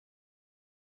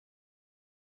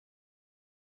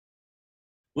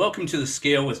Welcome to the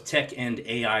Scale with Tech and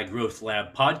AI Growth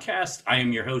Lab podcast. I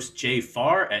am your host, Jay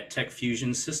Farr at Tech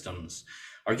Fusion Systems.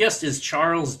 Our guest is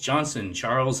Charles Johnson.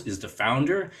 Charles is the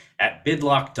founder at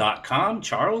Bidlock.com.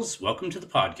 Charles, welcome to the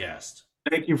podcast.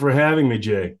 Thank you for having me,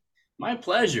 Jay. My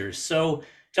pleasure. So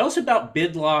tell us about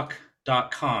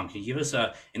Bidlock.com. Can you give us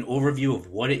an overview of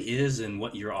what it is and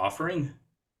what you're offering?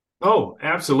 Oh,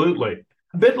 absolutely.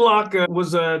 Bidlock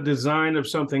was a design of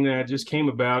something that just came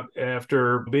about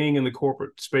after being in the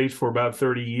corporate space for about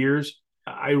 30 years.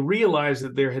 I realized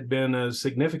that there had been a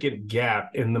significant gap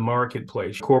in the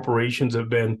marketplace. Corporations have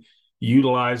been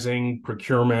utilizing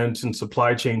procurement and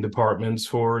supply chain departments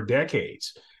for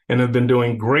decades and have been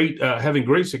doing great, having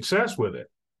great success with it.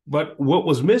 But what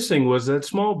was missing was that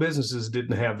small businesses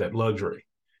didn't have that luxury.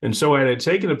 And so I had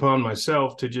taken upon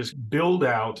myself to just build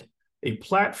out a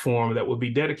platform that would be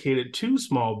dedicated to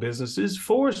small businesses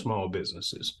for small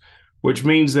businesses, which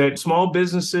means that small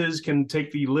businesses can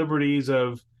take the liberties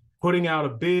of putting out a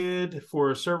bid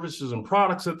for services and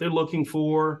products that they're looking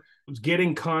for,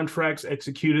 getting contracts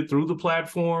executed through the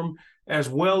platform, as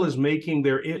well as making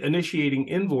their initiating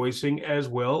invoicing as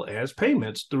well as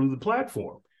payments through the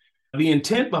platform. The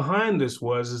intent behind this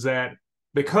is that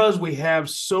because we have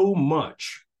so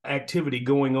much activity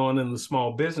going on in the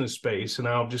small business space, and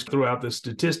I'll just throw out this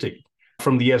statistic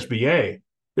from the SBA,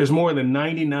 there's more than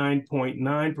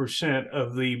 99.9%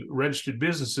 of the registered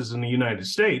businesses in the United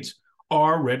States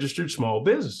are registered small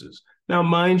businesses. Now,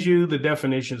 mind you, the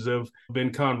definitions have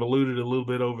been convoluted a little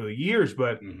bit over the years,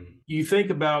 but you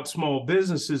think about small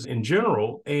businesses in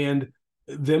general and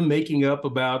them making up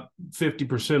about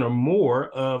 50% or more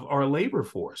of our labor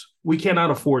force. We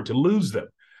cannot afford to lose them.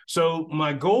 So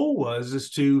my goal is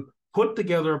to put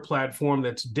together a platform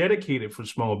that's dedicated for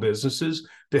small businesses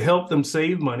to help them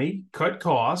save money, cut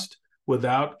cost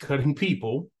without cutting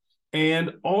people,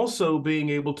 and also being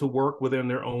able to work within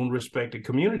their own respective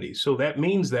communities. So that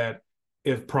means that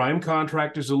if prime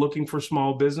contractors are looking for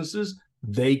small businesses,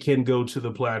 they can go to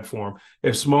the platform.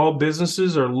 If small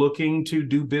businesses are looking to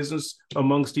do business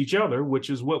amongst each other, which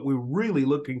is what we're really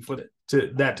looking for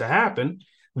that to happen,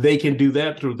 they can do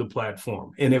that through the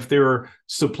platform. And if there are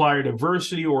supplier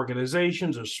diversity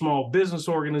organizations or small business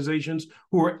organizations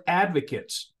who are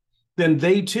advocates, then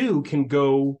they too can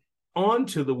go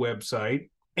onto the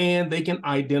website and they can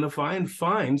identify and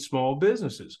find small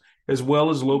businesses as well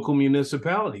as local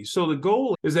municipalities. So the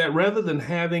goal is that rather than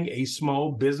having a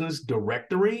small business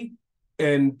directory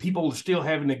and people still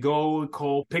having to go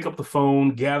call, pick up the phone,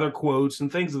 gather quotes and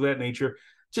things of that nature,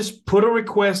 just put a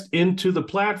request into the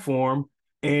platform.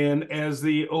 And as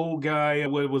the old guy,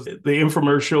 what was it, the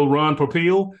infomercial Ron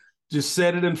Popeil, just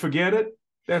set it and forget it.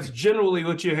 That's generally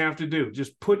what you have to do.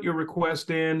 Just put your request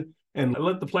in and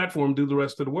let the platform do the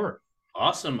rest of the work.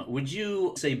 Awesome. Would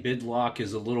you say Bidlock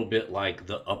is a little bit like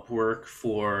the Upwork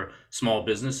for small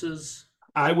businesses?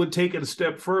 I would take it a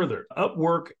step further.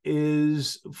 Upwork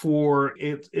is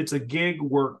it's a gig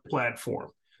work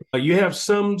platform. You have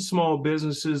some small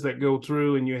businesses that go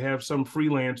through and you have some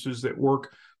freelancers that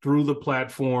work through the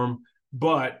platform.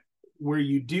 But where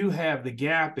you do have the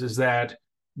gap is that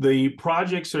the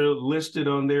projects are listed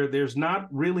on there. There's not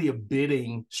really a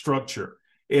bidding structure.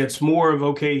 It's more of,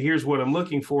 okay, here's what I'm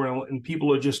looking for. And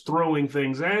people are just throwing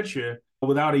things at you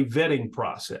without a vetting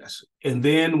process. And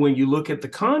then when you look at the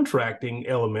contracting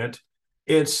element,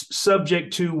 it's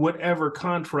subject to whatever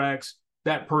contracts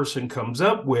that person comes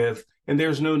up with. And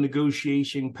there's no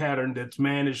negotiation pattern that's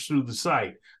managed through the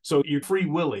site. So you're free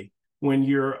willy when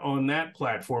you're on that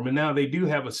platform. And now they do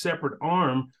have a separate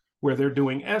arm where they're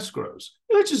doing escrows,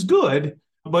 which is good.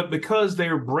 But because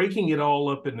they're breaking it all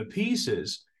up into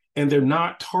pieces and they're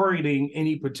not targeting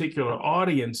any particular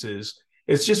audiences,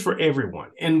 it's just for everyone.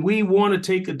 And we want to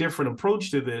take a different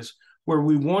approach to this where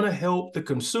we want to help the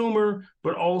consumer,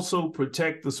 but also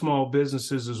protect the small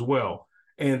businesses as well.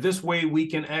 And this way we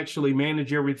can actually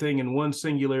manage everything in one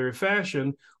singular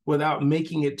fashion without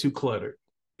making it too cluttered.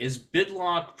 Is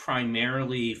Bidlock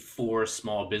primarily for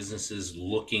small businesses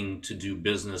looking to do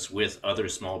business with other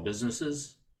small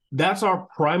businesses? That's our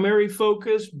primary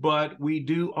focus, but we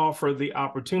do offer the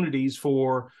opportunities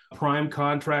for prime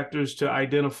contractors to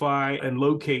identify and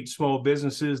locate small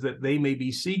businesses that they may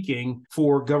be seeking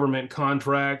for government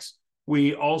contracts.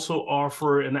 We also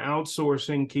offer an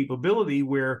outsourcing capability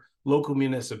where local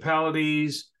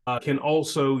municipalities can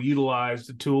also utilize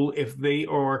the tool if they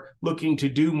are looking to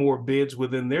do more bids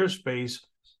within their space.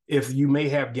 If you may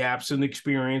have gaps in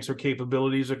experience or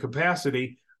capabilities or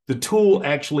capacity, the tool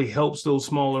actually helps those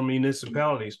smaller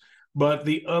municipalities. But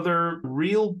the other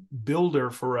real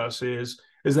builder for us is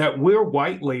that we're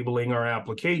white labeling our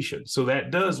application. So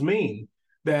that does mean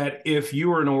that if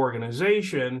you are an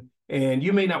organization and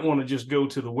you may not want to just go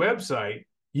to the website,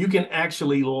 you can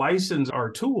actually license our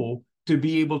tool to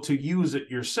be able to use it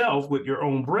yourself with your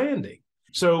own branding.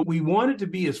 So we want it to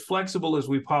be as flexible as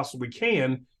we possibly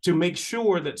can to make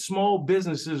sure that small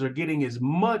businesses are getting as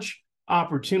much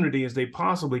opportunity as they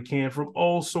possibly can from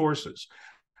all sources.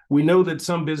 We know that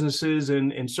some businesses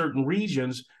in certain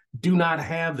regions do not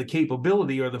have the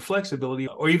capability or the flexibility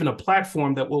or even a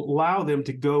platform that will allow them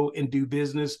to go and do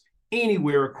business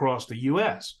anywhere across the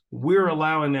US. We're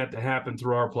allowing that to happen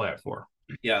through our platform.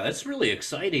 Yeah, that's really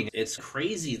exciting. It's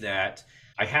crazy that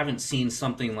I haven't seen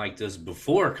something like this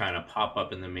before kind of pop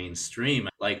up in the mainstream.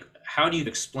 Like, how do you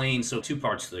explain? So, two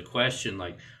parts to the question.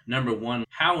 Like, number one,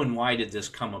 how and why did this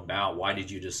come about? Why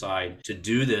did you decide to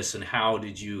do this? And how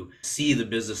did you see the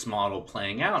business model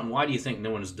playing out? And why do you think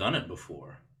no one has done it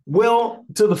before? Well,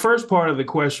 to the first part of the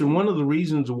question, one of the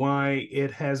reasons why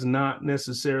it has not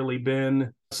necessarily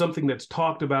been something that's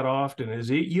talked about often is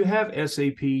you have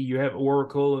SAP, you have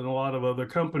Oracle, and a lot of other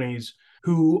companies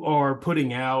who are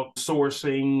putting out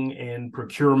sourcing and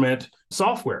procurement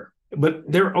software, but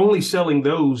they're only selling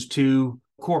those to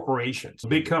corporations,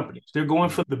 big companies. They're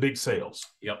going for the big sales.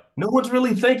 Yep. No one's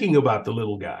really thinking about the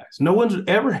little guys. No one's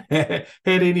ever had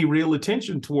any real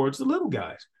attention towards the little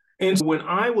guys. And so when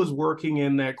I was working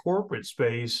in that corporate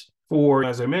space for,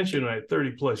 as I mentioned,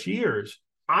 30 plus years,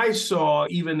 I saw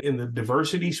even in the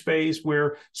diversity space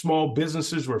where small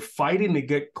businesses were fighting to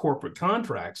get corporate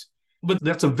contracts, but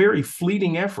that's a very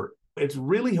fleeting effort. It's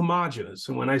really homogenous.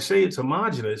 And when I say it's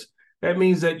homogenous, that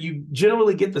means that you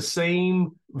generally get the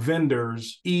same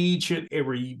vendors each and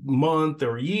every month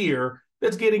or year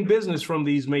that's getting business from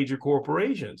these major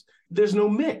corporations. There's no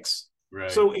mix.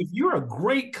 Right. So if you're a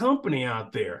great company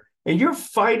out there and you're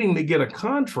fighting to get a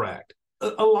contract,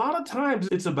 a lot of times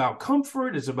it's about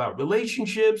comfort, it's about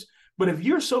relationships. But if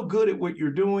you're so good at what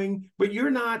you're doing, but you're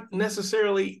not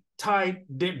necessarily tied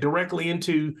directly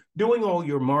into doing all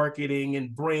your marketing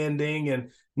and branding and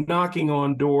knocking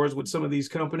on doors with some of these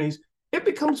companies, it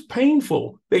becomes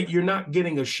painful that you're not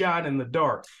getting a shot in the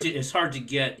dark. It's hard to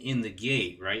get in the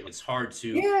gate, right? It's hard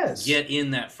to Yes, get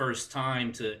in that first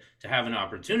time to have an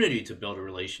opportunity to build a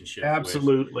relationship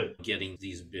absolutely. with getting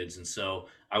these bids. And so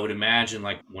I would imagine,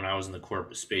 like when I was in the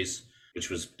corporate space, which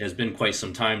has been quite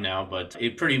some time now, but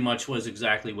it pretty much was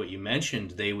exactly what you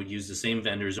mentioned. They would use the same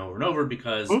vendors over and over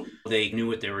because they knew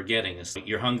what they were getting. It's like,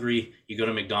 you're hungry, you go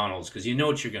to McDonald's because you know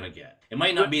what you're going to get. It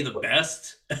might not be the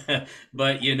best,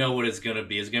 but you know what it's going to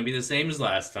be. It's going to be the same as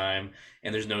last time,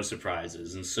 and there's no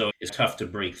surprises. And so it's tough to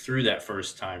break through that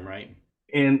first time, right?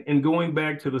 And going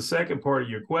back to the second part of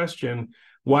your question,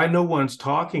 why no one's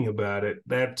talking about it,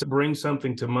 that brings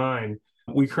something to mind.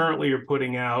 We currently are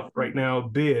putting out right now a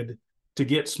bid to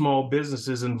get small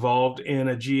businesses involved in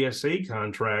a GSA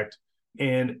contract.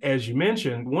 And as you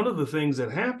mentioned, one of the things that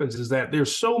happens is that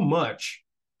there's so much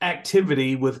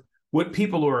activity with what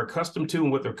people are accustomed to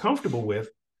and what they're comfortable with.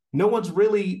 No one's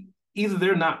really, either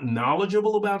they're not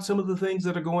knowledgeable about some of the things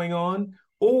that are going on,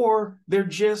 or they're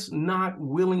just not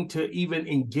willing to even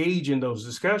engage in those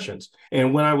discussions.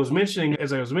 And when I was mentioning,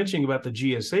 as I was mentioning about the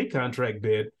GSA contract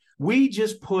bid, we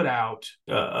just put out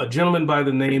a gentleman by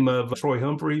the name of Troy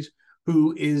Humphreys,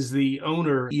 who is the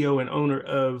owner, CEO and owner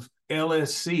of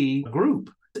LSC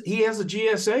Group. He has a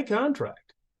GSA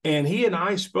contract. And he and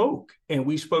I spoke, and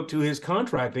we spoke to his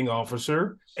contracting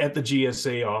officer at the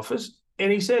GSA office.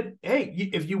 And he said, hey,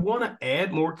 if you want to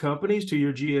add more companies to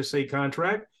your GSA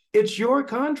contract, it's your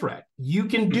contract. You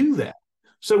can do that.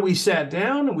 So we sat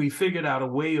down and we figured out a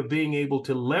way of being able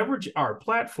to leverage our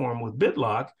platform with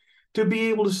Bidlock to be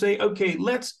able to say, okay,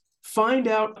 let's find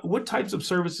out what types of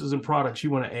services and products you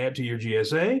want to add to your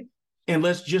GSA, and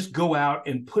let's just go out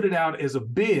and put it out as a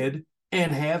bid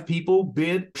and have people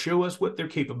bid, show us what their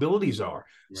capabilities are,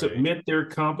 right. Submit their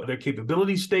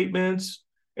capability statements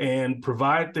and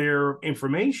provide their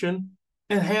information,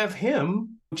 and have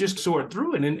him just sort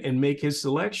through it and make his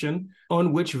selection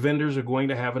on which vendors are going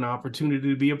to have an opportunity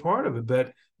to be a part of it.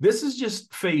 But this is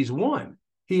just phase one.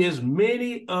 He has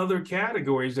many other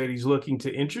categories that he's looking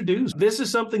to introduce. This is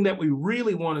something that we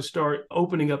really want to start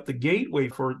opening up the gateway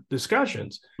for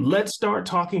discussions. Let's start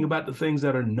talking about the things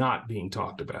that are not being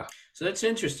talked about. So that's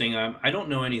interesting. I don't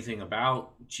know anything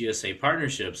about GSA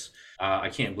partnerships. I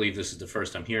can't believe this is the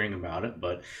first I'm hearing about it,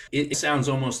 but it sounds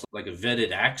almost like a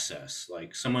vetted access,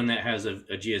 like someone that has a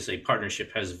GSA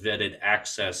partnership has vetted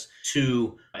access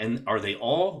to, and are they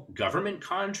all government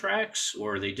contracts,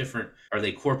 or are they different? Are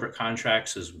they corporate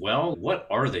contracts as well? What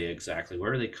are they exactly?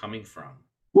 Where are they coming from?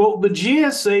 Well, the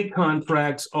GSA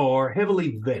contracts are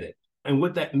heavily vetted. And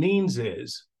what that means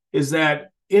is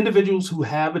that individuals who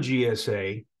have a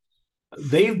GSA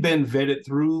They've been vetted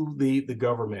through the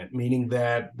government, meaning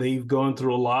that they've gone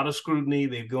through a lot of scrutiny,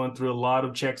 they've gone through a lot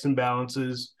of checks and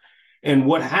balances. And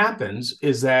what happens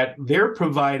is that they're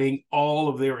providing all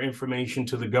of their information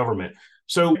to the government.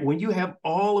 So when you have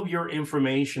all of your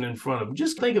information in front of them,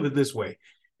 just think of it this way.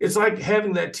 It's like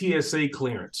having that TSA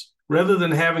clearance. Rather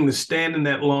than having to stand in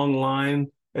that long line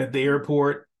at the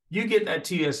airport, you get that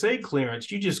TSA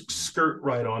clearance, you just skirt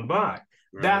right on by.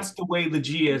 Right. That's the way the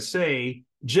GSA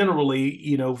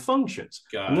generally, functions.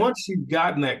 Once you've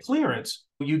gotten that clearance,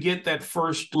 you get that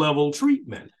first level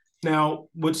treatment. Now,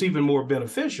 what's even more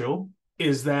beneficial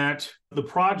is that the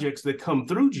projects that come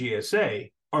through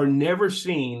GSA are never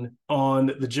seen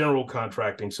on the general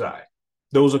contracting side.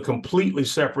 Those are completely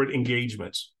separate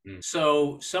engagements.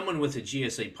 So someone with a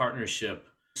GSA partnership,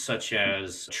 such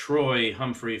as Troy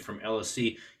Humphrey from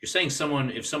LSC, you're saying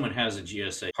if someone has a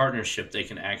GSA partnership, they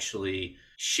can actually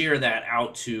share that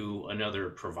out to another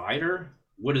provider?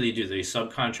 What do? They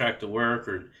subcontract the work,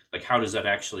 or like how does that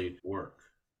actually work?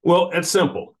 Well, it's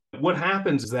simple. What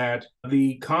happens is that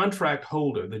the contract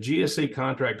holder, the GSA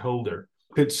contract holder,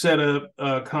 could set up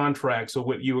contracts, or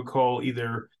what you would call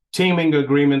either teaming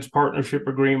agreements, partnership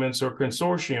agreements, or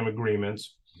consortium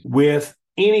agreements with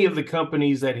any of the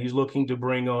companies that he's looking to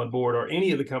bring on board, or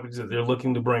any of the companies that they're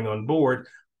looking to bring on board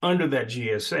under that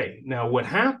GSA. Now, what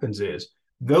happens is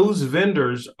those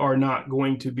vendors are not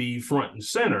going to be front and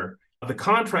center. The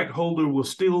contract holder will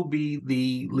still be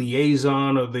the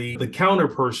liaison, or the counter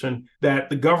person that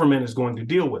the government is going to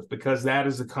deal with, because that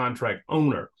is the contract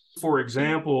owner. For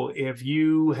example, if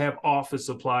you have office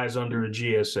supplies under a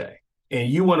GSA and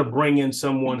you want to bring in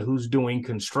someone who's doing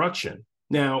construction,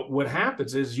 now what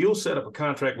happens is you'll set up a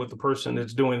contract with the person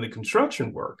that's doing the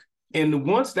construction work. And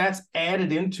once that's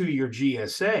added into your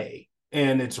GSA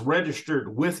and it's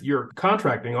registered with your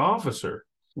contracting officer,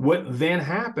 what then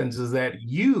happens is that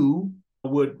you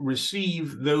would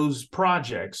receive those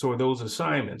projects or those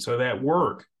assignments or that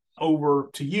work over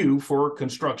to you for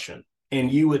construction. And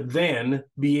you would then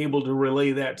be able to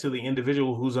relay that to the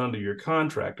individual who's under your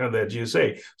contract, under that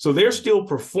GSA. So they're still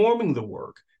performing the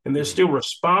work, and they're still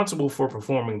responsible for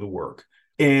performing the work.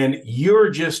 And you're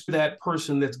just that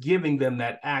person that's giving them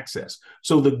that access.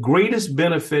 So the greatest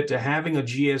benefit to having a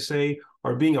GSA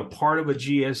or being a part of a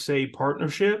GSA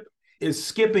partnership is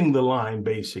skipping the line,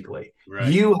 basically. Right.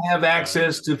 You have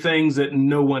access to things that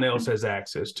no one else has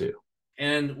access to.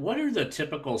 And what are the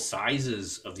typical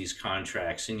sizes of these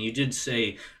contracts? And you did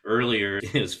say earlier,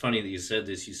 it's funny that you said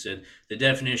this, you said the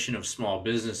definition of small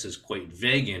business is quite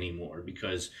vague anymore,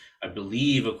 because I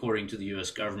believe, according to the US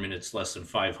government, it's less than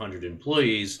 500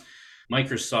 employees.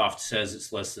 Microsoft says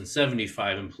it's less than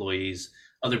 75 employees.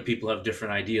 Other people have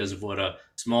different ideas of what a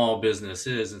small business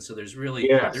is. And so there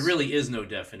really is no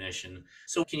definition.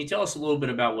 So can you tell us a little bit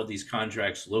about what these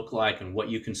contracts look like and what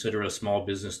you consider a small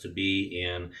business to be?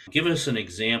 And give us an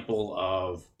example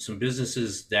of some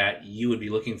businesses that you would be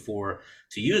looking for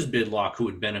to use Bidlock who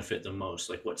would benefit the most.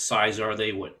 Like, what size are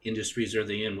they? What industries are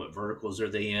they in? What verticals are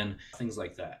they in? Things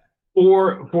like that.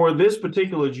 Or for this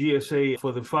particular GSA,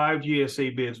 for the 5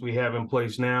 GSA bids we have in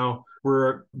place now,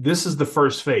 this is the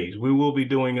first phase. We will be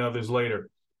doing others later,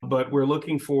 but we're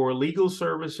looking for legal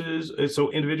services.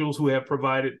 So individuals who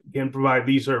can provide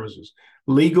these services: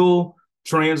 legal,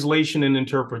 translation and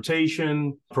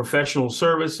interpretation, professional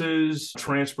services,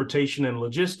 transportation and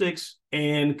logistics,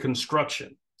 and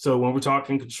construction. So when we're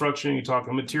talking construction, you're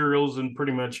talking materials and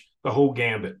pretty much the whole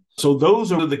gambit. So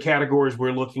those are the categories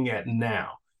we're looking at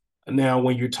now. Now,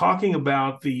 when you're talking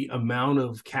about the amount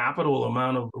of capital,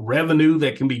 amount of revenue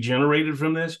that can be generated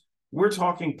from this, we're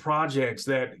talking projects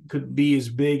that could be as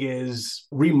big as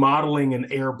remodeling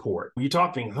an airport. You're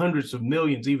talking hundreds of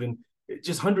millions, even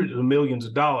just hundreds of millions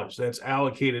of dollars that's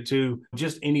allocated to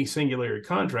just any singularity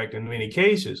contract in many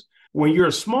cases. When you're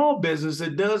a small business,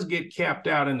 it does get capped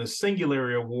out in the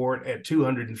singularity award at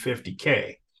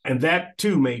 $250K. And that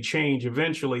too may change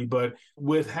eventually, but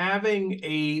with having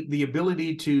the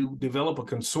ability to develop a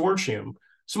consortium,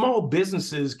 small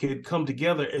businesses could come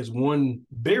together as one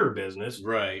bigger business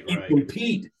and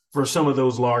compete for some of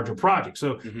those larger projects.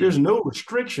 So there's no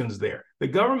restrictions there. The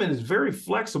government is very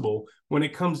flexible when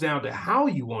it comes down to how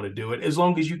you want to do it, as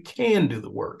long as you can do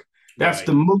the work. That's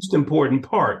the most important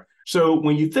part. So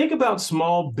when you think about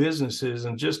small businesses,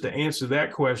 and just to answer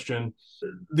that question,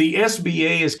 the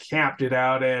SBA has capped it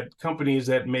out at companies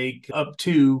that make up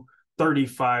to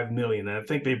 35 million. And I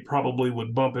think they probably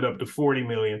would bump it up to 40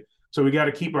 million. So we got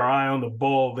to keep our eye on the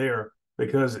ball there,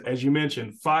 because as you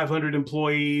mentioned, 500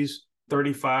 employees,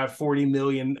 35, 40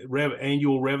 million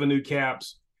annual revenue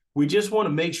caps. We just want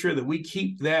to make sure that we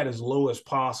keep that as low as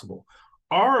possible.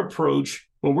 Our approach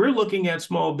When we're looking at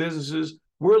small businesses,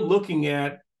 we're looking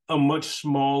at a much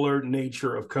smaller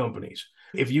nature of companies.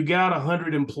 If you got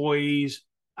 100 employees,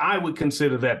 I would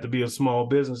consider that to be a small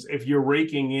business. If you're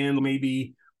raking in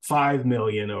maybe 5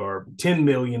 million or 10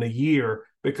 million a year,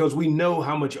 because we know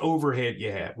how much overhead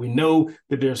you have. We know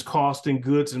that there's cost in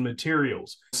goods and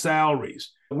materials,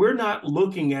 salaries. We're not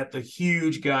looking at the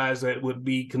huge guys that would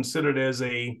be considered as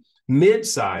a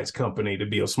mid-sized company to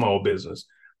be a small business.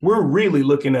 We're really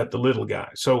looking at the little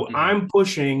guys. So I'm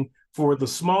pushing for the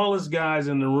smallest guys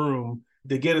in the room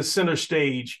to get a center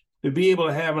stage, to be able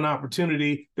to have an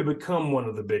opportunity to become one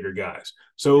of the bigger guys.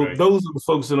 So Right. those are the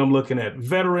folks that I'm looking at.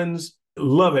 Veterans,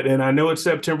 love it. And I know it's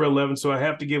September 11th, so I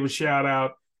have to give a shout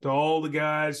out to all the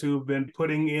guys who've been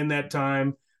putting in that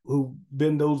time, who've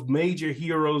been those major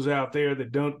heroes out there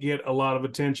that don't get a lot of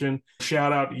attention.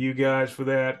 Shout out to you guys for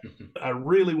that. I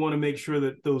really want to make sure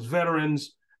that those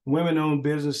veterans, women-owned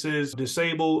businesses,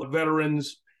 disabled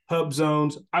veterans, hub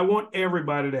zones, I want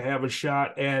everybody to have a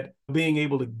shot at being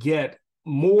able to get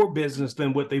more business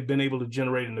than what they've been able to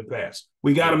generate in the past.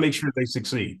 We got to Yeah. make sure they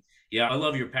succeed. Yeah, I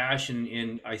love your passion,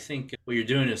 and I think what you're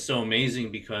doing is so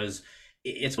amazing because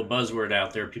it's a buzzword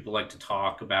out there. People like to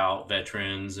talk about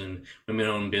veterans and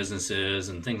women-owned businesses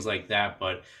and things like that,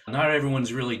 but not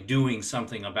everyone's really doing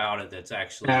something about it that's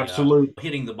actually Absolutely.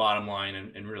 hitting the bottom line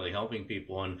and really helping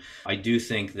people. And I do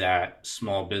think that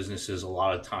small businesses a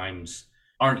lot of times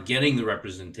aren't getting the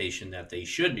representation that they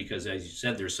should because, as you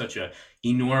said, there's such a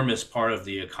enormous part of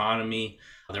the economy.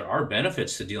 There are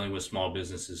benefits to dealing with small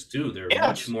businesses too. They're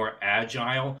much Yes. more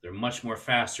agile. They're much more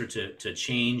faster to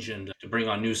change and to bring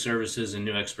on new services and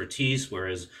new expertise.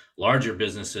 Whereas larger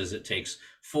businesses, it takes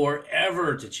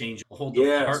forever to change a whole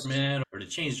Yes. department or to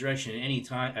change direction any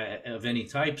time of any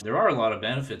type. There are a lot of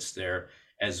benefits there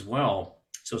as well.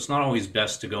 So it's not always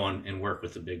best to go and work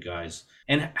with the big guys.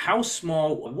 And how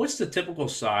small, what's the typical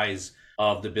size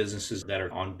of the businesses that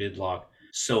are on Bidlock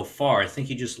so far? I think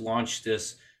you just launched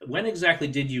this. When exactly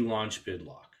did you launch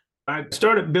Bidlock? I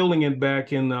started building it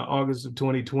back in August of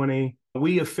 2020.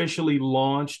 We officially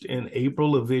launched in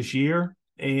April of this year.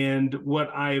 And what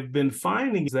I've been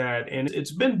finding is that, and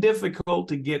it's been difficult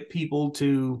to get people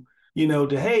to,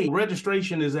 hey,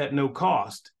 registration is at no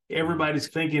cost. Mhm. Everybody's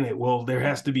thinking it, well, there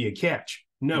has to be a catch.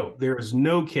 No, there is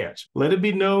no catch. Let it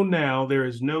be known now, there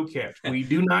is no catch. We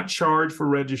do not charge for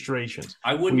registrations.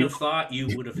 I wouldn't We have thought you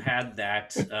would have had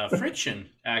that friction,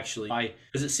 actually,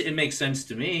 because it makes sense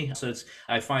to me. So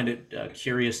I find it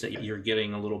curious that you're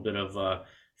getting a little bit of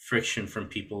friction from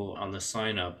people on the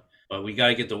sign up. But we got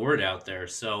to get the word out there.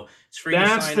 So it's free to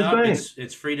That's sign the up. thing.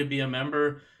 It's free to be a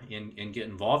member and get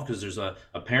involved because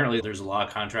apparently there's a lot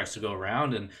of contracts to go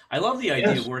around. And I love the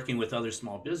idea of Yes. working with other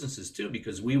small businesses too,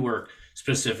 because we work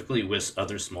specifically with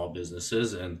other small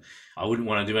businesses, and I wouldn't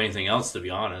want to do anything else to be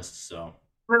honest. So.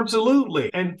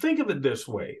 Absolutely. And think of it this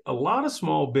way, a lot of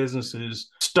small businesses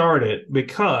started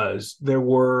because there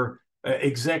were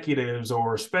executives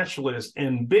or specialists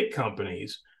in big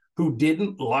companies who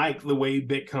didn't like the way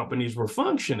big companies were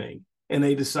functioning. And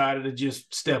they decided to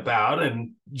just step out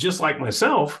and, just like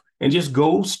myself, and just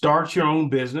go start your own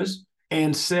business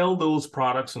and sell those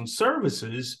products and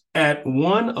services at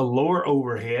one, a lower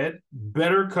overhead,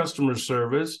 better customer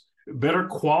service, better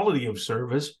quality of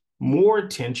service, more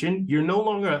attention. You're no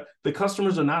longer, the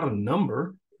customers are not a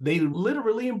number. They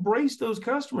literally embrace those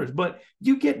customers, but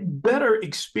you get better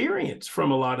experience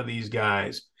from a lot of these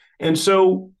guys. And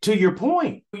so, to your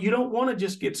point, you don't want to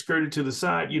just get skirted to the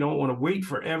side. You don't want to wait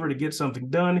forever to get something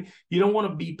done. You don't want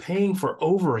to be paying for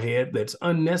overhead that's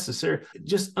unnecessary,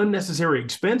 just unnecessary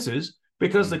expenses,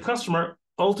 because the Mhm. customer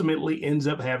ultimately ends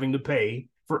up having to pay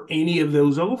for any of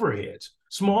those overheads.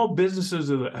 Small businesses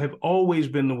have always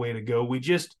been the way to go.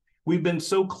 We've been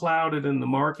so clouded in the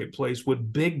marketplace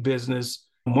with big business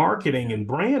marketing and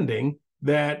branding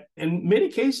that in many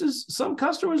cases, some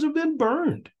customers have been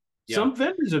burned. Yeah. Some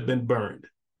vendors have been burned.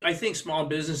 I think small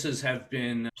businesses have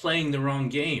been playing the wrong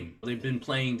game. They've been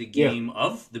playing the Yeah, game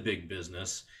of the big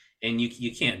business, and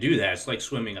you can't do that. It's like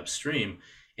swimming upstream.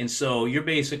 And so you're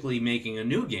basically making a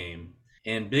new game,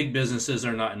 and big businesses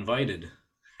are not invited.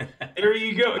 there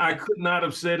you go. I could not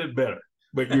have said it better,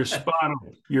 but you're spot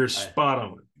on. You're I, spot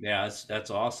on. Yeah,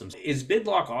 that's awesome. Is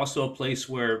Bidlock also a place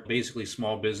where basically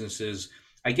small businesses,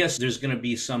 I guess there's going to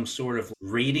be some sort of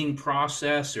rating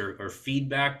process or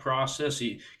feedback process?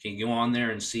 You can go on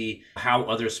there and see how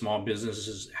other small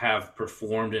businesses have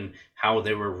performed and how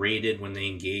they were rated when they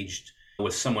engaged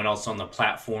with someone else on the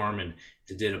platform and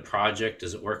did a project.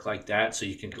 Does it work like that? So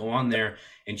you can go on there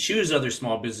and choose other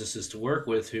small businesses to work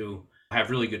with who have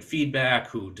really good feedback,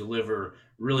 who deliver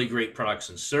really great products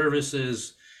and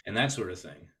services and that sort of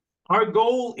thing. Our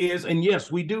goal is, and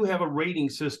yes, we do have a rating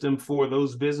system for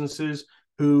those businesses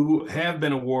who have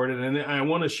been awarded. And I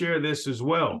want to share this as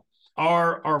well.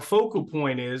 Our focal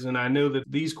point is, and I know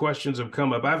that these questions have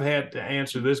come up, I've had to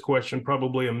answer this question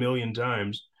probably a million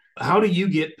times. How do you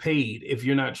get paid if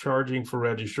you're not charging for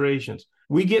registrations?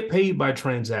 We get paid by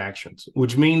transactions,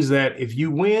 which means that if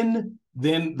you win,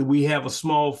 then we have a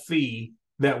small fee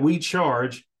that we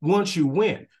charge once you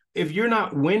win. If you're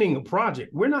not winning a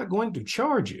project, we're not going to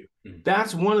charge you.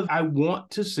 That's I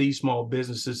want to see small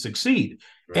businesses succeed.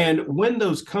 Right. And when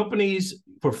those companies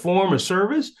perform a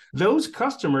service, those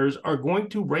customers are going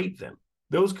to rate them.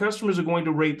 Those customers are going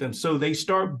to rate them. So they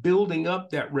start building up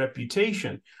that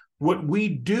reputation. What we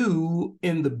do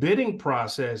in the bidding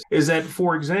process is that,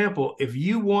 for example, if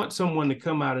you want someone to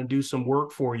come out and do some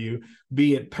work for you,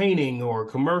 be it painting or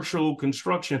commercial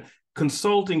construction,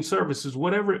 consulting services,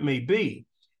 whatever it may be,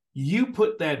 you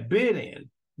put that bid in.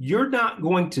 You're not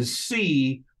going to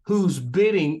see who's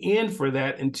bidding in for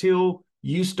that until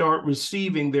you start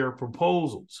receiving their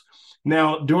proposals.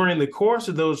 Now, during the course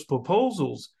of those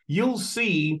proposals, you'll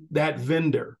see that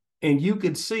vendor and you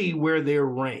could see where they're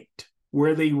ranked,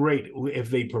 where they rate it. If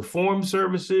they perform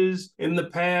services in the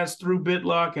past through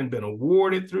Bidlock and been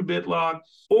awarded through Bidlock,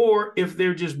 or if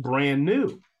they're just brand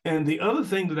new. And the other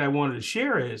thing that I wanted to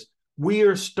share is we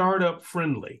are startup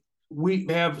friendly. We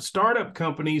have startup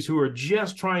companies who are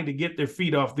just trying to get their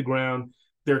feet off the ground.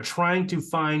 They're trying to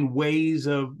find ways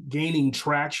of gaining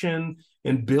traction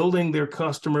and building their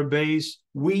customer base.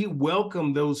 We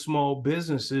welcome those small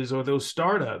businesses or those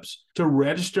startups to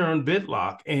register on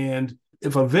Bidlock. And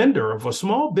if a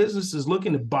small business is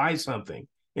looking to buy something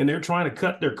and they're trying to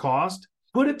cut their cost,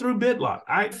 put it through Bidlock.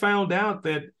 I found out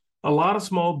that a lot of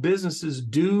small businesses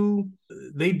do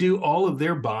all of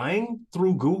their buying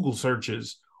through Google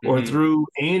searches or through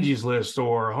Angie's List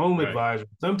or Home Advisor,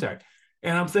 Thumbtack.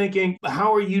 And I'm thinking,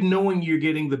 how are you knowing you're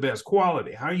getting the best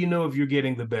quality? How do you know if you're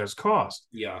getting the best cost?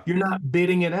 Yeah. You're not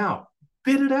bidding it out.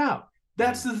 Bid it out.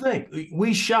 That's the thing.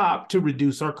 We shop to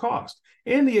reduce our cost.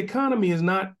 And the economy is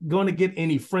not going to get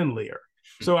any friendlier.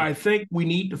 So I think we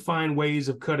need to find ways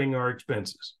of cutting our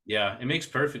expenses. Yeah, it makes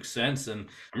perfect sense, and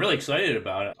I'm really excited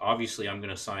about it. Obviously, I'm going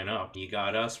to sign up. You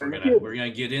got us. We're gonna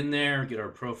get in there, get our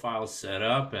profiles set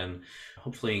up, and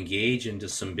hopefully engage into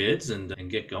some bids and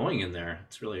get going in there.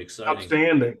 It's really exciting.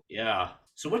 Outstanding. Yeah.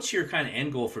 So what's your kind of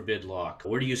end goal for Bidlock?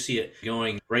 Where do you see it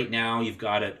going? Right now, you've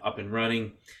got it up and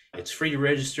running. It's free to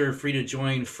register, free to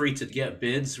join, free to get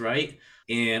bids, right?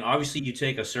 And obviously you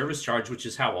take a service charge, which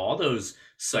is how all those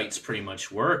sites pretty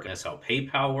much work. That's how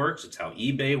PayPal works. It's how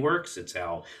eBay works. It's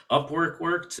how Upwork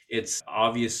works. It's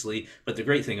obviously, but the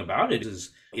great thing about it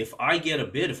is if I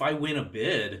win a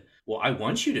bid, well, I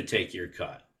want you to take your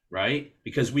cut, right?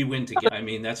 Because we win together. I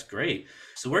mean, that's great.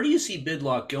 So where do you see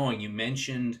Bidlock going? You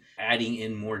mentioned adding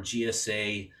in more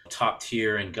GSA, top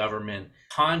tier and government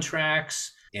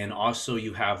contracts. And also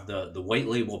you have the white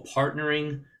label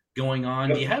partnering going on.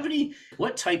 Do you have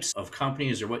what types of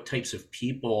companies or what types of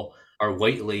people are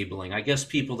white labeling? I guess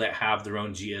people that have their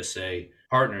own GSA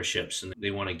partnerships and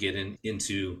they want to get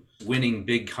into winning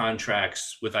big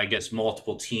contracts with, I guess,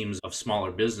 multiple teams of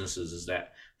smaller businesses. Is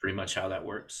that pretty much how that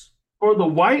works? For the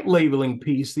white labeling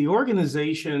piece, the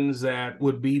organizations that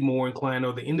would be more inclined,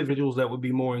 or the individuals that would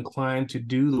be more inclined to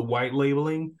do the white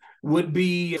labeling, would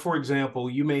be, for example,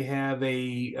 you may have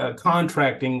a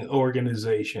contracting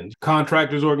organization,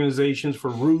 contractors organizations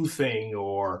for roofing,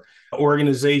 or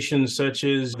organizations such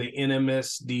as the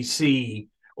NMSDC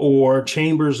or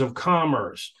chambers of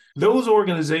commerce. Those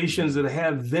organizations that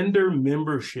have vendor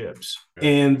memberships,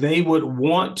 and they would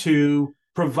want to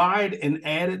provide an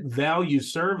added value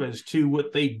service to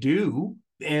what they do.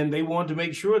 And they want to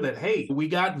make sure that, hey, we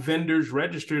got vendors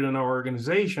registered in our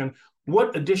organization.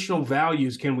 What additional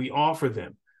values can we offer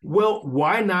them? Well,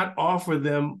 why not offer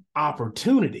them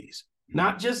opportunities?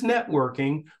 Not just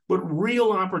networking, but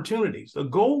real opportunities. The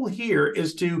goal here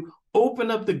is to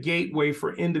open up the gateway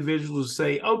for individuals to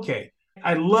say, okay,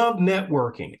 I love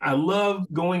networking. I love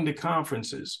going to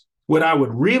conferences. What I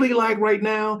would really like right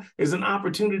now is an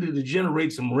opportunity to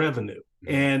generate some revenue.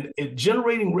 And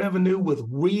generating revenue with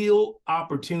real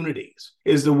opportunities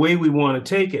is the way we want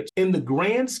to take it. In the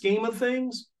grand scheme of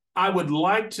things, I would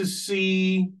like to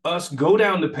see us go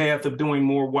down the path of doing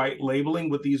more white labeling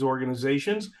with these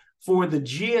organizations. For the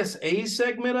GSA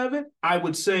segment of it, I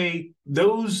would say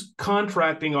those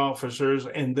contracting officers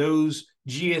and those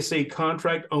GSA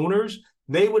contract owners,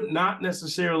 they would not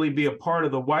necessarily be a part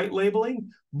of the white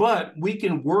labeling, but we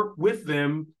can work with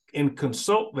them and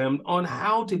consult them on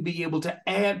how to be able to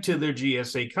add to their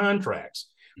GSA contracts.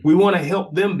 We want to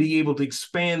help them be able to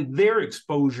expand their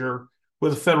exposure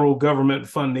with federal government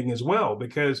funding as well.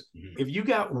 Because Mhm. if you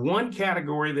got one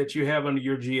category that you have under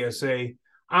your GSA,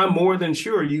 I'm more than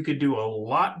sure you could do a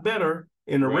lot better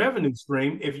in a Right. revenue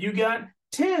stream if you got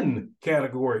 10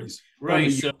 categories under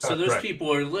Right. your So those contract.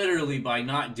 people are literally, by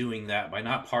not doing that, by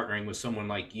not partnering with someone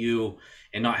like you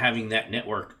and not having that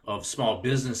network of small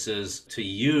businesses to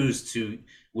use to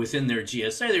within their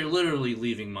GSA, they're literally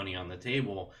leaving money on the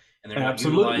table and they're not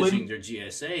utilizing Absolutely. their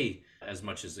GSA as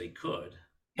much as they could.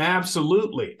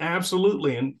 Absolutely,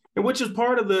 absolutely, and which is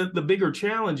part of the bigger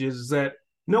challenge is that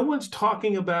no one's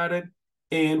talking about it,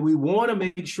 and we want to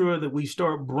make sure that we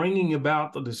start bringing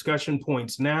about the discussion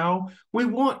points now. We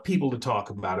want people to talk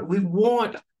about it. We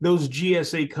want those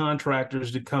GSA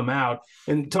contractors to come out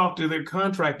and talk to their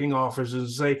contracting officers and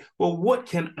say, "Well, what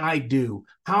can I do?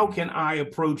 How can I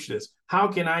approach this? How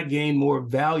can I gain more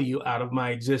value out of my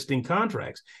existing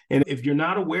contracts?" And if you're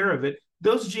not aware of it,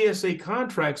 those GSA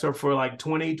contracts are for like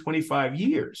 20, 25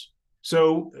 years.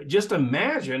 So just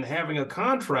imagine having a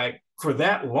contract for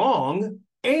that long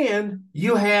and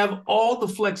you have all the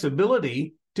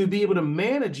flexibility to be able to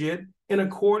manage it in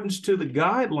accordance to the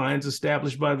guidelines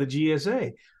established by the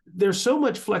GSA. There's so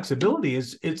much flexibility.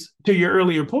 It's to your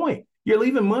earlier point. You're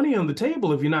leaving money on the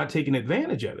table if you're not taking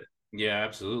advantage of it. Yeah,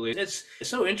 absolutely. It's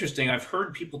so interesting. I've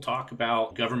heard people talk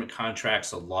about government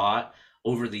contracts a lot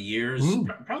over the years.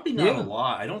 Mm, Probably not a yeah,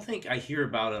 lot. I don't think I hear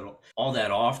about it all that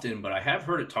often, but I have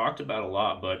heard it talked about a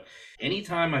lot. But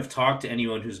anytime I've talked to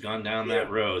anyone who's gone down that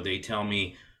yeah. road, they tell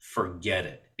me, forget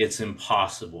it. It's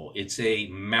impossible. It's a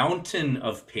mountain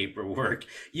of paperwork.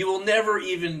 You will never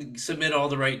even submit all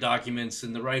the right documents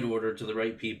in the right order to the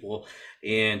right people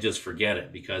and just forget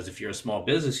it. Because if you're a small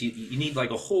business, you need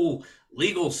like a whole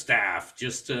legal staff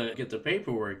just to get the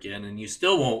paperwork in, and you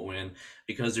still won't win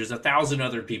because there's 1,000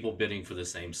 other people bidding for the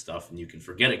same stuff, and you can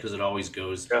forget it because it always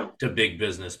goes Yeah. to big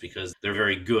business because they're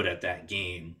very good at that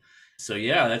game. So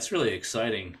yeah, that's really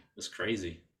exciting. It's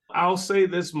crazy. I'll say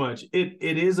this much. It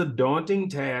is a daunting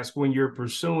task when you're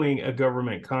pursuing a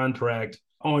government contract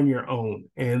on your own.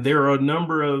 And there are a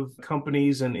number of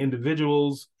companies and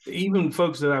individuals, even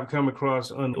folks that I've come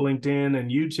across on LinkedIn and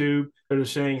YouTube, that are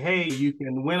saying, hey, you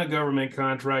can win a government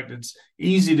contract. It's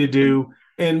easy to do.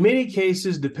 In many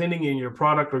cases, depending on your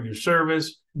product or your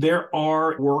service, there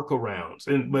are workarounds,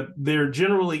 but there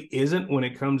generally isn't when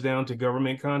it comes down to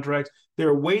government contracts. There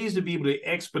are ways to be able to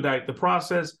expedite the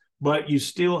process, but you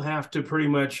still have to pretty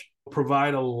much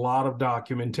provide a lot of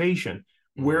documentation.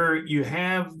 Mhm. Where you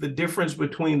have the difference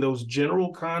between those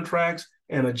general contracts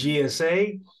and a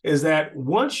GSA is that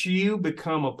once you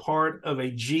become a part of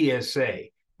a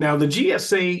GSA, now the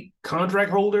GSA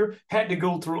contract holder had to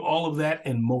go through all of that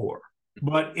and more.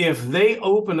 But if they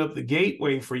open up the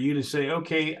gateway for you to say,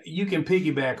 okay, you can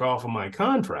piggyback off of my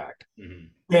contract, Mhm.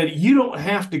 and you don't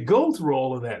have to go through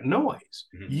all of that noise.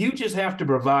 Mhm. You just have to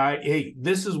provide, hey,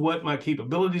 this is what my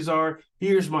capabilities are.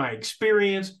 Here's my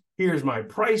experience. Here's my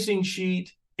pricing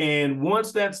sheet. And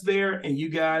once that's there and you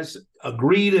guys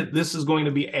agree that this is going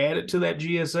to be added to that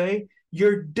GSA,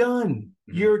 you're done.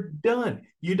 Mhm. You're done.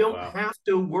 You don't Wow. have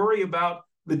to worry about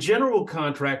the general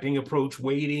contracting approach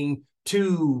waiting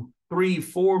 2, 3,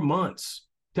 4 months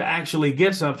to actually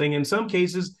get something. In some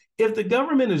cases, if the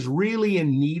government is really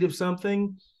in need of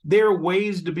something, there are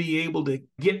ways to be able to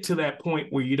get to that point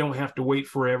where you don't have to wait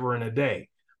forever and a day.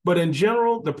 But in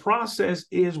general, the process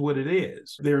is what it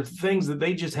is. There are things that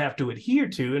they just have to adhere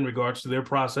to in regards to their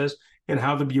process and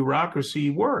how the bureaucracy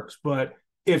works. But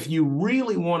if you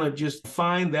really want to just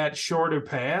find that shorter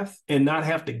path and not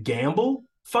have to gamble,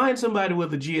 find somebody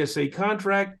with a GSA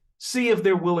contract, see if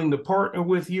they're willing to partner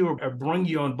with you or bring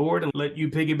you on board and let you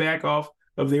piggyback off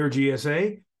of their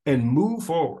GSA and move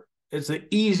forward. It's the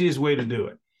easiest way to do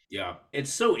it. Yeah,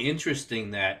 it's so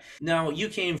interesting that now you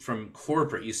came from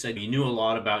corporate. You said you knew a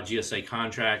lot about GSA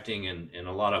contracting and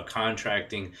a lot of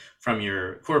contracting from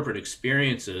your corporate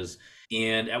experiences.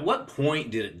 And at what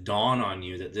point did it dawn on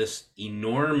you that this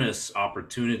enormous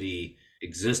opportunity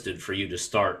existed for you to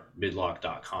start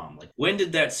bidlock.com? Like, when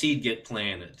did that seed get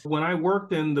planted? When I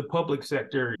worked in the public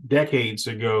sector decades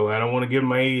ago, I don't want to give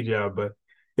my age out, but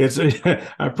it's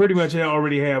I pretty much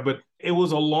already have, but it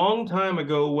was a long time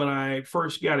ago when I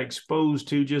first got exposed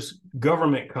to just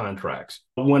government contracts.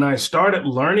 When I started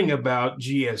learning about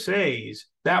GSAs,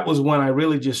 that was when I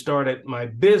really just started my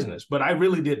business, but I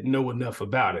really didn't know enough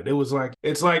about it. It was like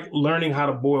it's like learning how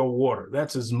to boil water.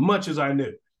 That's as much as I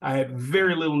knew. I had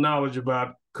very little knowledge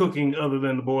about cooking other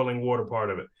than the boiling water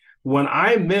part of it. When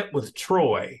I met with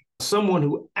Troy, someone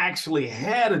who actually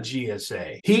had a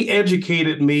GSA, he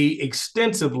educated me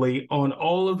extensively on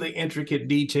all of the intricate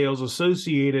details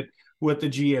associated with the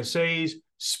GSAs,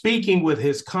 speaking with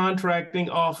his contracting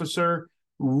officer,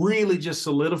 really just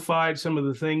solidified some of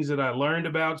the things that I learned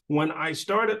about. When I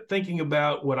started thinking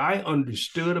about what I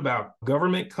understood about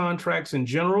government contracts in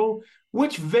general,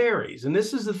 which varies, and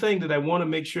this is the thing that I want to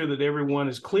make sure that everyone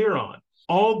is clear on.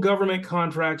 All government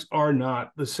contracts are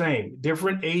not the same.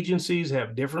 Different agencies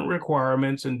have different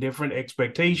requirements and different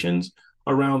expectations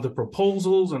around the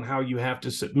proposals and how you have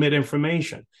to submit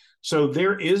information. So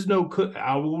there is no,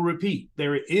 I will repeat,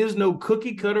 there is no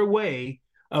cookie cutter way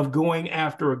of going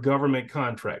after a government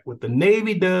contract. What the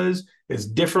Navy does is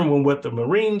different from what the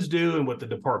Marines do and what the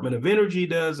Department of Energy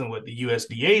does and what the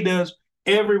USDA does.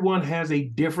 Everyone has a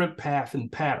different path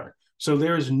and pattern. So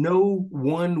there is no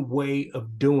one way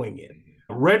of doing it.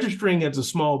 Registering as a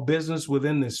small business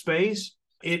within this space,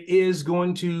 it is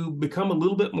going to become a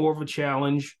little bit more of a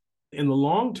challenge in the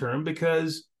long term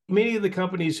because many of the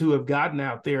companies who have gotten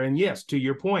out there, and yes, to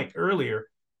your point earlier,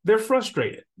 they're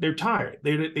frustrated. They're tired.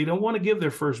 They don't want to give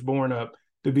their firstborn up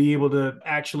to be able to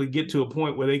actually get to a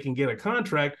point where they can get a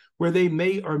contract where they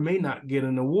may or may not get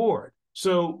an award.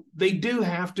 So they do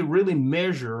have to really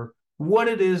measure what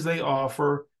it is they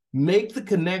offer, make the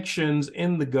connections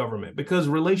in the government because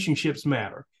relationships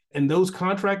matter. And those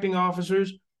contracting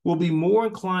officers will be more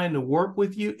inclined to work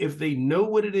with you if they know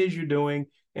what it is you're doing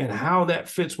and how that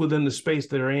fits within the space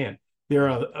they're in. There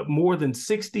are more than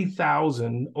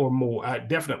 60,000 or more,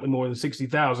 definitely more than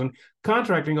 60,000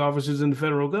 contracting officers in the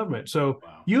federal government. So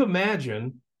you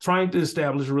imagine trying to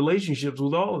establish relationships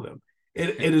with all of them.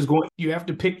 It is going, you have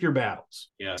to pick your battles.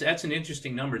 Yeah, that's an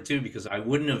interesting number too, because I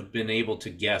wouldn't have been able to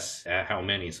guess how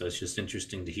many. So it's just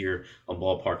interesting to hear a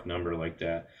ballpark number like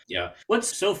that. Yeah.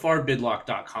 What's so far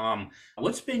bidlock.com?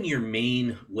 What's been your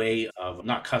main way of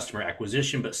not customer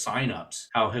acquisition, but signups?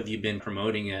 How have you been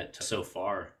promoting it so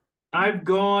far? I've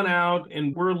gone out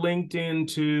and we're linked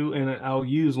into, and I'll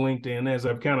use LinkedIn as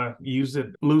I've kind of used it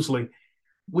loosely.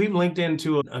 We've linked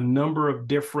into a number of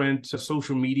different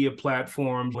social media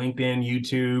platforms, LinkedIn,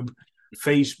 YouTube,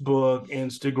 Facebook,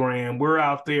 Instagram. We're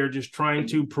out there just trying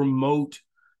to promote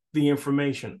the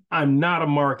information. I'm not a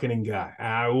marketing guy.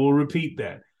 I will repeat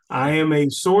that. I am a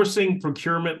sourcing,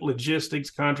 procurement, logistics,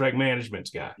 contract management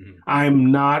guy. Mm-hmm.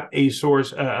 I'm not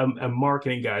a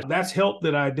marketing guy. That's help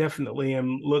that I definitely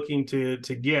am looking to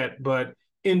get. But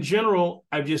in general,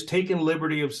 I've just taken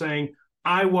liberty of saying,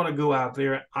 I want to go out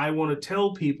there. I want to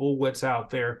tell people what's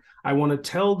out there. I want to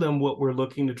tell them what we're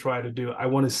looking to try to do. I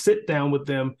want to sit down with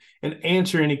them and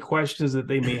answer any questions that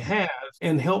they may have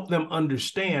and help them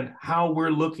understand how we're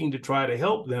looking to try to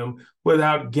help them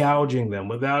without gouging them,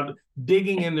 without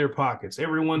digging in their pockets.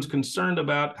 Everyone's concerned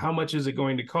about how much is it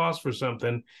going to cost for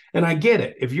something. And I get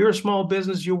it. If you're a small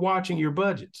business, you're watching your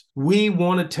budgets. We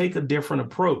want to take a different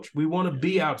approach. We want to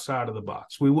be outside of the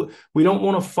box. We don't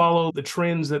want to follow the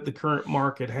trends that the current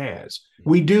market has.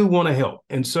 We do want to help.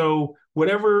 And so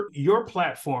whatever your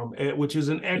platform, which is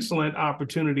an excellent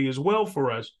opportunity as well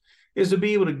for us, is to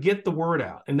be able to get the word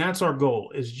out. And that's our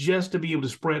goal, is just to be able to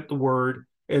spread the word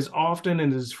as often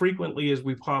and as frequently as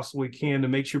we possibly can to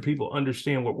make sure people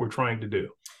understand what we're trying to do.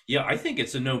 Yeah, I think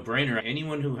it's a no-brainer.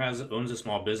 Anyone who owns a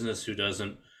small business who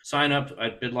doesn't sign up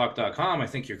at bidlock.com, I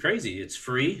think you're crazy. It's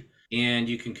free, and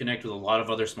you can connect with a lot of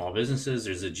other small businesses.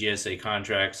 There's the GSA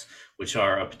contracts, which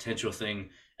are a potential thing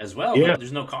as well, but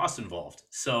there's no cost involved.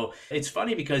 So it's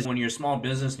funny because when you're a small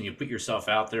business and you put yourself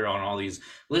out there on all these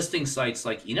listing sites,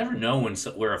 like you never know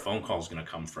where a phone call is going to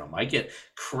come from. I get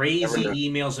crazy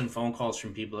emails and phone calls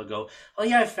from people that go, oh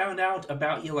yeah, I found out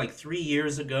about you like 3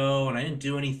 years ago and I didn't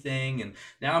do anything. And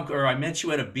now, or I met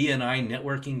you at a BNI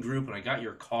networking group and I got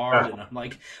your card. And I'm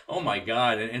like, oh my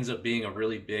God, it ends up being a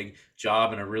really big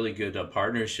job and a really good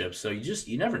partnership. So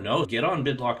you never know. Get on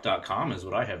bidlock.com is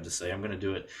what I have to say. I'm going to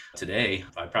do it today.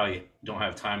 I probably don't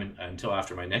have time until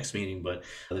after my next meeting, but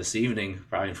this evening,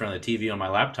 probably in front of the TV on my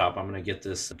laptop, I'm going to get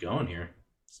this going here.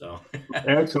 So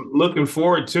excellent. Looking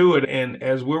forward to it. And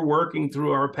as we're working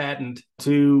through our patent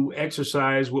to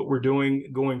exercise what we're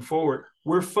doing going forward,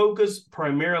 we're focused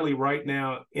primarily right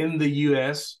now in the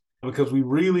U.S. because we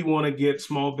really want to get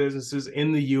small businesses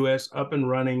in the U.S. up and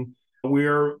running.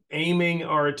 We're aiming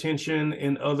our attention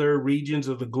in other regions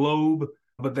of the globe,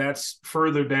 but that's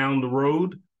further down the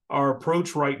road. Our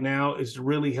approach right now is to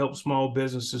really help small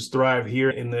businesses thrive here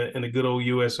in the good old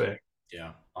USA.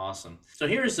 Yeah, awesome. So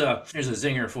here's a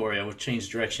zinger for you. We'll change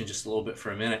direction just a little bit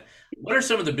for a minute. What are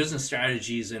some of the business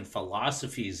strategies and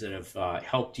philosophies that have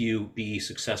helped you be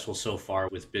successful so far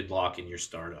with Bidlock in your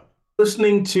startup?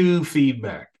 Listening to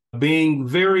feedback, being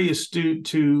very astute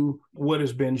to what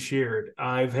has been shared.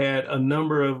 I've had a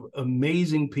number of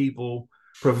amazing people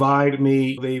provide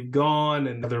me. They've gone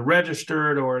and they're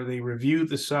registered or they reviewed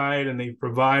the site and they've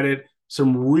provided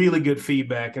some really good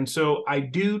feedback. And so I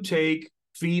do take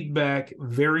feedback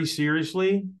very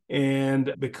seriously.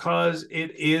 And because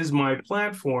it is my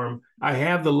platform, I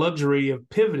have the luxury of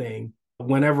pivoting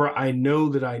whenever I know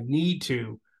that I need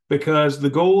to, because the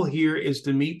goal here is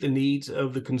to meet the needs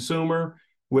of the consumer,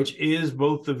 which is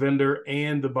both the vendor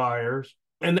and the buyers.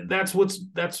 And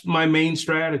that's my main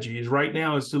strategy is right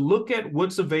now is to look at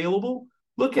what's available,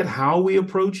 look at how we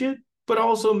approach it, but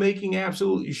also making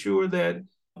absolutely sure that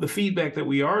the feedback that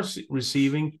we are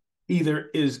receiving either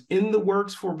is in the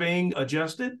works for being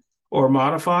adjusted or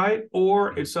modified,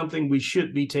 or it's something we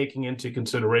should be taking into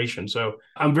consideration. So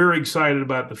I'm very excited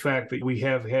about the fact that we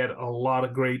have had a lot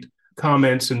of great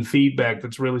comments and feedback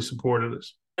that's really supported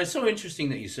us. It's so interesting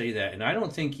that you say that. And I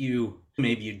don't think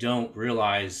maybe you don't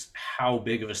realize how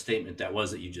big of a statement that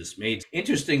was that you just made.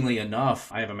 Interestingly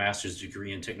enough, I have a master's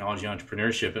degree in technology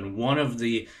entrepreneurship. And one of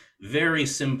the very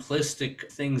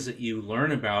simplistic things that you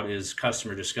learn about is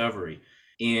customer discovery.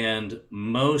 And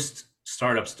most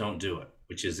startups don't do it,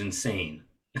 which is insane.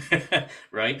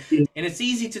 Right? And it's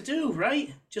easy to do,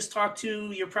 right? Just talk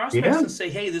to your prospects Yeah. and say,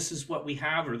 hey, this is what we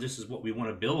have, or this is what we want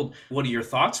to build. What are your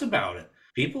thoughts about it?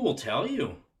 People will tell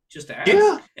you. Just Yeah.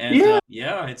 ask. And Yeah.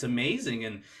 yeah, it's amazing.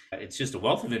 And it's just a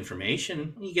wealth of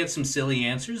information. You get some silly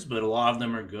answers, but a lot of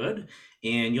them are good.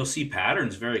 And you'll see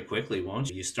patterns very quickly, won't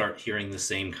you? You start hearing the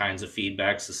same kinds of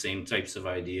feedbacks, the same types of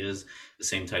ideas, the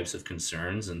same types of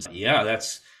concerns. And yeah,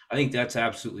 I think that's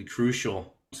absolutely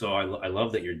crucial. So I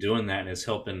love that you're doing that, and it's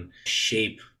helping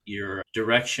shape your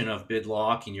direction of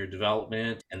Bidlock and your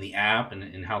development and the app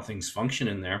and how things function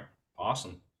in there.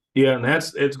 Awesome. Yeah, and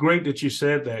it's great that you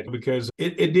said that because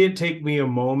it did take me a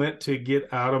moment to get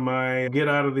out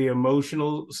of the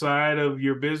emotional side of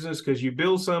your business because you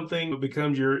build something, it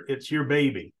becomes it's your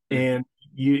baby. And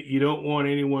you don't want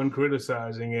anyone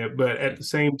criticizing it. But at the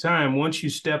same time, once you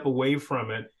step away from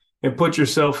it and put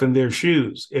yourself in their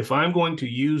shoes, if I'm going to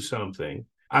use something,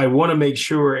 I want to make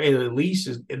sure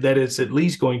that it's at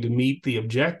least going to meet the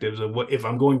objectives of what if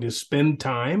I'm going to spend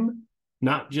time,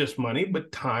 not just money,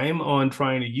 but time on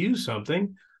trying to use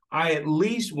something, I at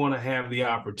least want to have the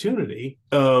opportunity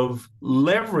of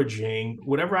leveraging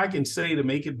whatever I can say to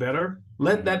make it better.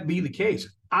 Let that be the case.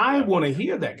 I want to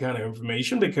hear that kind of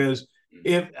information because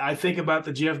if I think about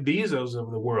the Jeff Bezos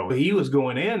of the world, he was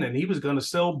going in and he was going to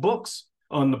sell books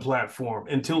on the platform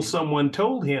until someone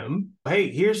told him, hey,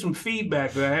 here's some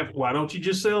feedback that I have. Why don't you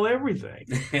just sell everything?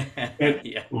 And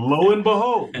Yeah. lo and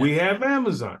behold, we have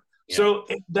Amazon. Yeah. So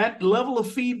that level of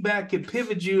feedback can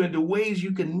pivot you into ways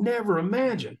you can never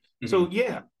imagine. So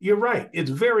yeah, you're right. It's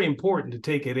very important to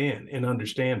take it in and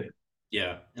understand it.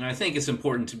 Yeah. And I think it's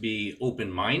important to be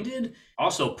open-minded,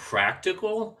 also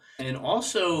practical. And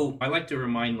also, I like to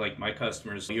remind like my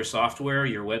customers, your software,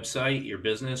 your website, your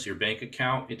business, your bank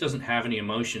account, it doesn't have any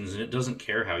emotions and it doesn't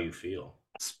care how you feel.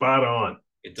 Spot on.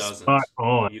 It doesn't. Spot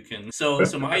on. You can. So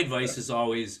my advice is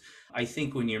always, I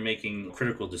think when you're making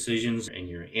critical decisions and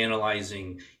you're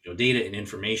analyzing, data and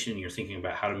information, you're thinking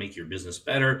about how to make your business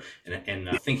better and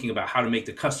thinking about how to make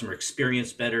the customer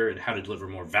experience better and how to deliver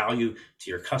more value to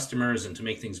your customers and to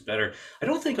make things better. I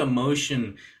don't think I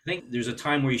think there's a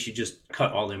time where you should just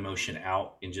cut all the emotion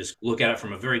out and just look at it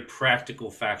from a very practical,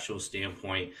 factual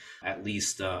standpoint, at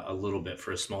least a little bit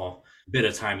for a small bit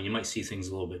of time. And you might see things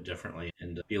a little bit differently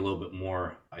and be a little bit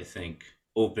more, I think,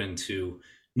 open to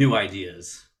new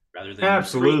ideas rather than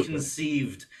Absolutely.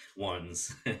 preconceived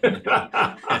ones.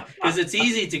 Because it's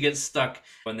easy to get stuck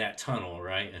in that tunnel,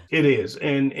 right? It is.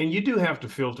 And you do have to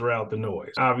filter out the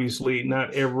noise. Obviously,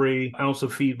 not every ounce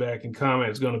of feedback and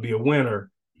comment is going to be a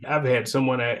winner. I've had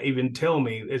someone even tell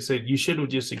me, they said, you should have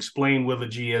just explained what a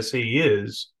GSA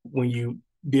is when you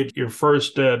did your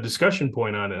first discussion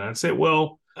point on it. And I said,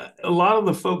 well, a lot of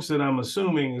the folks that I'm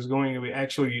assuming is going to be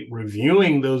actually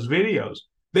reviewing those videos,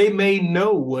 they may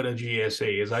know what a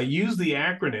GSA is. I use the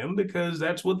acronym because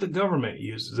that's what the government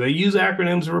uses. They use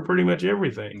acronyms for pretty much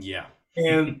everything. Yeah.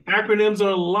 And acronyms are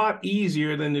a lot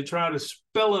easier than to try to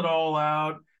spell it all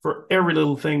out for every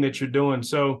little thing that you're doing.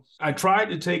 So I tried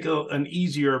to take an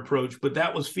easier approach, but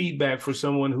that was feedback for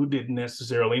someone who didn't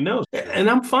necessarily know. And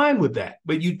I'm fine with that.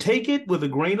 But you take it with a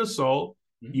grain of salt,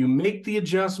 you make the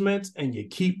adjustments, and you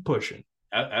keep pushing.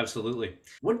 Absolutely.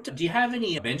 Do you have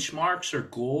any benchmarks or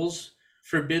goals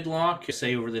for Bidlock,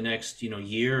 say over the next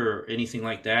year or anything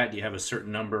like that? Do you have a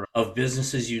certain number of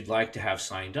businesses you'd like to have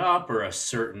signed up, or a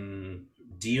certain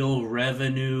deal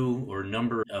revenue or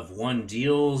number of won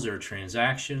deals or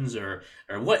transactions, or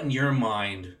what in your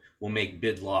mind will make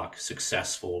Bidlock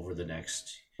successful over the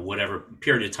next whatever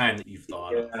period of time that you've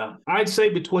thought of? I'd say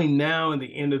between now and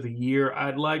the end of the year,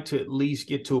 I'd like to at least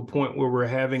get to a point where we're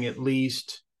having at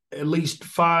least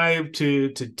 5 to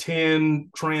 10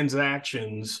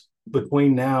 transactions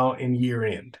between now and year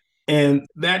end. And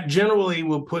that generally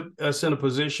will put us in a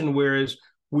position whereas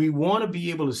we want to be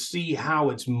able to see how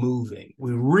it's moving.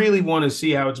 We really want to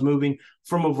see how it's moving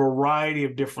from a variety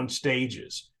of different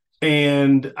stages.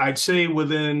 And I'd say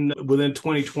within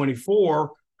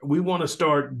 2024, we want to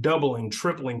start doubling,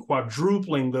 tripling,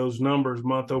 quadrupling those numbers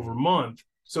month over month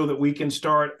so that we can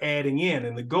start adding in.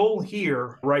 And the goal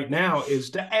here right now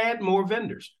is to add more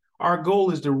vendors. Our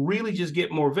goal is to really just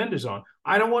get more vendors on.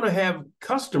 I don't want to have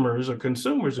customers or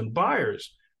consumers and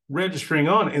buyers registering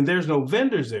on and there's no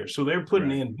vendors there. So they're putting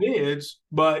in bids,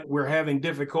 but we're having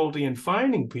difficulty in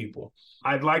finding people.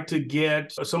 I'd like to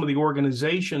get some of the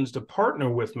organizations to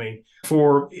partner with me.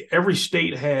 For every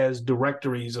state has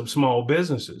directories of small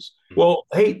businesses. Well,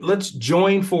 hey, let's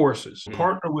join forces,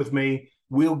 partner with me.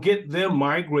 We'll get them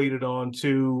migrated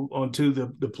onto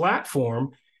the platform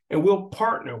and we'll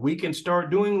partner. We can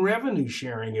start doing revenue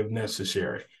sharing if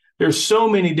necessary. There's so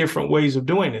many different ways of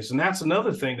doing this. And that's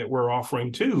another thing that we're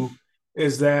offering too,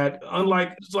 is that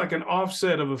it's like an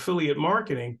offset of affiliate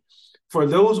marketing. For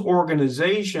those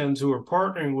organizations who are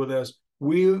partnering with us,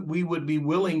 we would be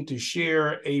willing to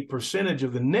share a percentage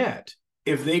of the net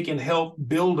if they can help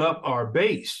build up our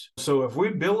base. So if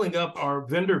we're building up our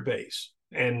vendor base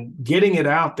and getting it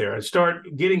out there and start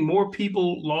getting more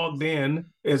people logged in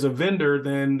as a vendor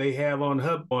than they have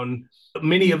on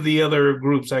many of the other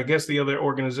groups, I guess the other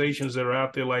organizations that are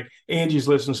out there like Angie's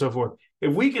List and so forth.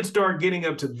 If we could start getting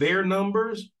up to their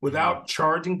numbers without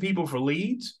charging people for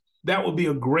leads, that would be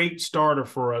a great starter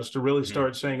for us to really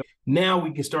start saying, now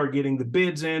we can start getting the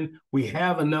bids in. We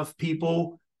have enough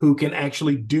people who can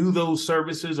actually do those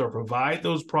services or provide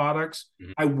those products.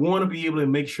 I want to be able to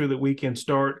make sure that we can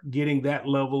start getting that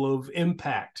level of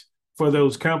impact for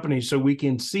those companies so we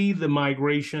can see the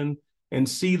migration and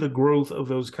see the growth of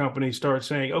those companies start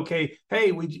saying, okay,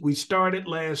 hey, we started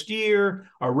last year,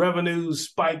 our revenues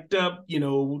spiked up,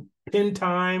 10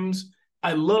 times.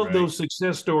 I love those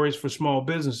success stories for small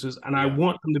businesses, and I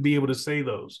want them to be able to say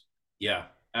those. Yeah,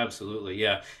 absolutely.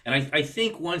 Yeah. And I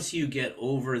think once you get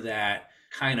over that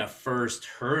kind of first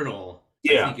hurdle,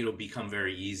 I think it'll become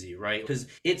very easy, right? Because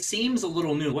it seems a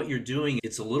little new. What you're doing,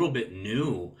 it's a little bit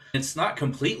new. It's not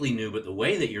completely new, but the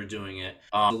way that you're doing it,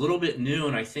 a little bit new.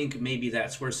 And I think maybe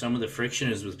that's where some of the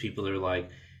friction is with people that are like,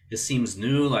 this seems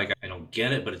new, like I don't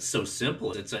get it, but it's so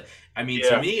simple. To me,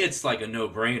 it's like a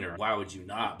no-brainer. Why would you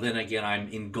not? Then again, I'm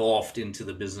engulfed into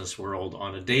the business world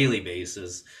on a daily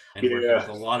basis and working with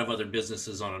a lot of other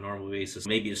businesses on a normal basis.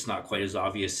 Maybe it's not quite as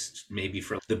obvious, maybe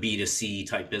for the B2C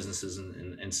type businesses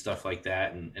and stuff like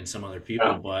that and some other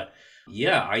people. But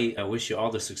yeah, I wish you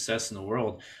all the success in the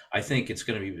world. I think it's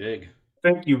going to be big.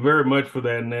 Thank you very much for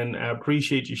that. And then I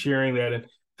appreciate you sharing that. And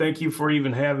thank you for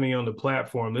even having me on the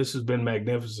platform. This has been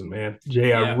magnificent, man.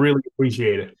 Jay, I really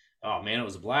appreciate it. Oh man, it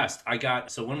was a blast.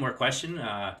 So one more question.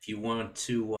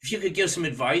 If you could give some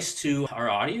advice to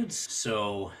our audience,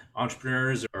 so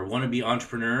entrepreneurs or wannabe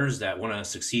entrepreneurs that want to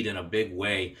succeed in a big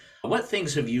way, what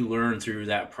things have you learned through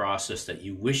that process that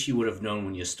you wish you would have known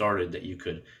when you started that you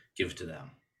could give to them?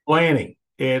 Planning.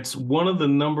 It's one of the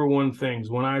number one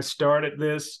things. When I started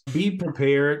this, be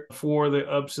prepared for the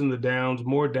ups and the downs,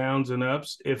 more downs than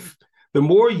ups. If the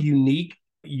more unique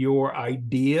your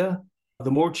idea, the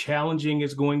more challenging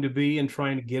it's going to be in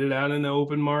trying to get it out in the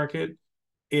open market.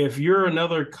 If you're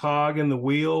another cog in the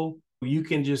wheel, you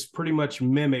can just pretty much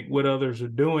mimic what others are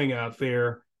doing out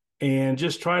there and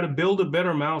just try to build a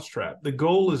better mousetrap. The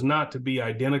goal is not to be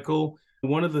identical.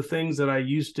 One of the things that I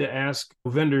used to ask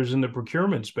vendors in the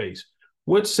procurement space,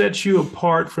 what sets you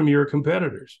apart from your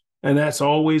competitors? And that's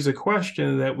always a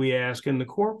question that we ask in the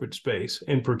corporate space,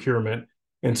 in procurement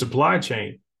and supply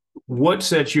chain. What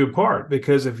sets you apart?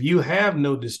 Because if you have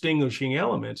no distinguishing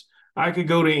elements, I could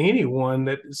go to anyone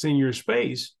that's in your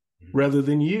space rather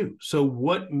than you. So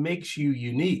what makes you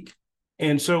unique?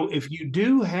 And so if you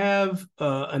do have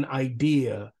an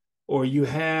idea or you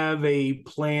have a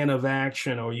plan of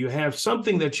action or you have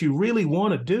something that you really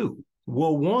want to do,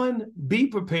 well, one, be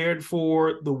prepared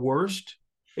for the worst,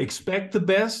 expect the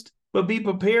best, but be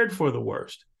prepared for the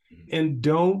worst. And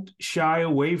don't shy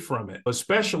away from it,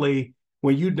 especially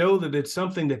when you know that it's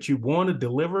something that you want to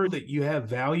deliver, that you have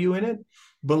value in it.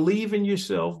 Believe in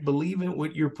yourself, believe in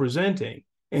what you're presenting,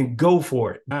 and go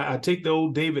for it. I take the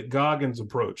old David Goggins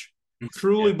approach.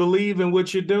 Truly believe in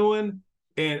what you're doing,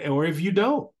 or if you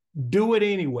don't, do it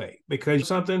anyway,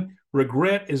 because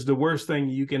regret is the worst thing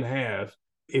you can have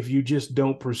if you just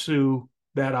don't pursue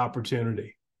that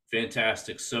opportunity.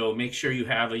 Fantastic. So make sure you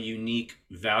have a unique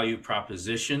value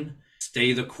proposition,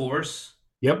 stay the course.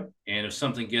 Yep. And if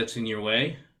something gets in your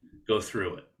way, go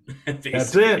through it.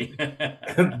 That's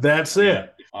it. That's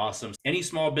it. Awesome. Any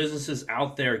small businesses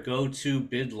out there, go to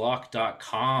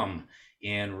bidlock.com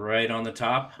and right on the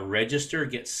top, register,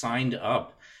 get signed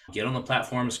up, get on the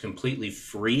platform. It's completely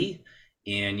free,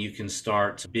 and you can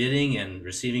start bidding and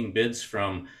receiving bids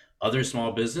from other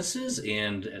small businesses,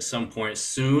 and at some point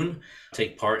soon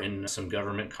take part in some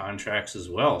government contracts as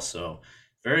well. So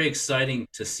very exciting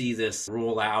to see this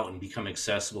roll out and become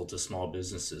accessible to small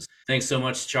businesses. Thanks so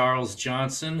much, Charles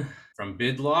Johnson from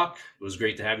Bidlock. It was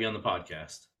great to have you on the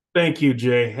podcast. Thank you,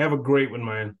 Jay. Have a great one,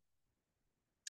 man.